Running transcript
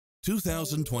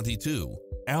2022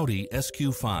 Audi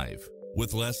SQ5.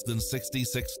 With less than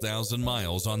 66,000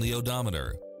 miles on the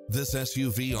odometer, this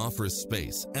SUV offers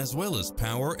space as well as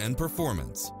power and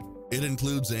performance. It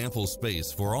includes ample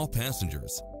space for all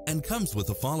passengers and comes with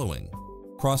the following: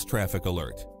 cross-traffic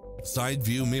alert, side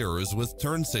view mirrors with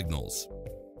turn signals,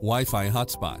 Wi-Fi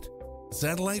hotspot,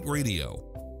 satellite radio,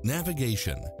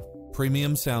 navigation,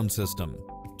 premium sound system,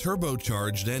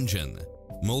 turbocharged engine,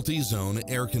 multi-zone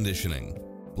air conditioning,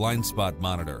 blind spot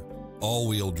monitor,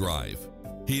 all-wheel drive,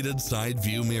 heated side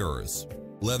view mirrors,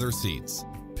 leather seats,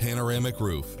 panoramic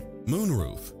roof,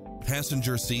 moonroof,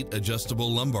 passenger seat adjustable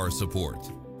lumbar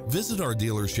support. Visit our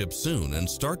dealership soon and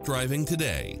start driving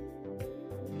today.